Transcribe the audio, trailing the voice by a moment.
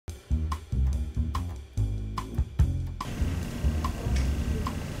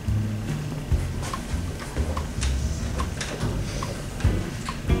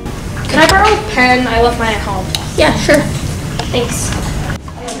I borrow a pen? I left mine at home. Yeah, sure. Thanks.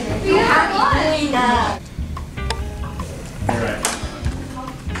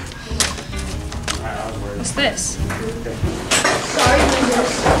 What's this?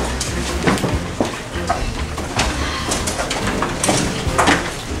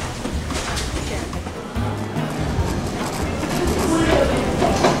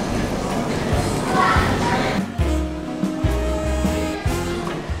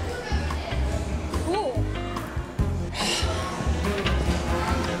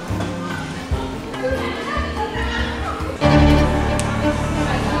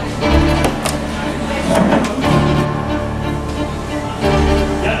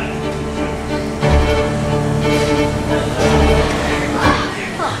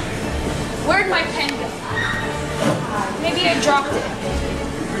 Where'd my pen go? Maybe I dropped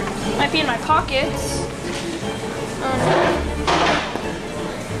it. Might be in my pockets.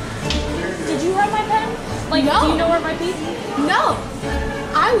 Did you have my pen? Like, No. do you know where it might be? No.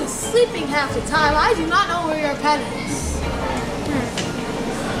 I was sleeping half the time. I do not know where your pen is.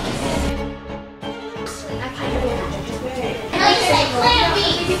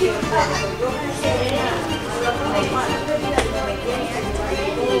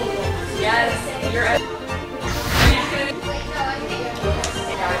 Yes, you're right.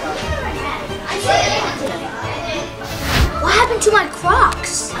 What happened to my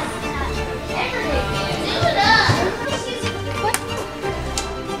Crocs?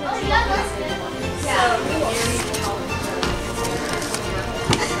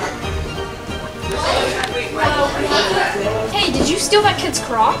 Hey, did you steal that kid's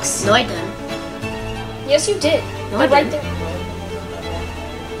Crocs? No, I didn't. Yes, you did. No, They're I right didn't.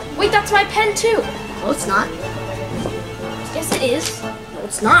 there. Wait, that's my pen too. No, it's not. Yes, it is. No,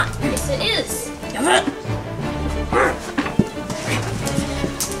 it's not. Yes, it is.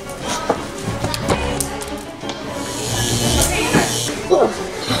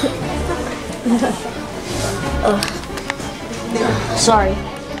 Sorry.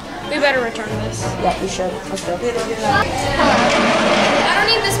 We better return this. Yeah, you should. Let's go. I don't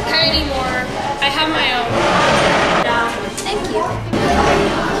need this pen anymore. I have my own. Thank you.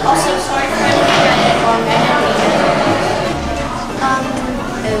 I'll see you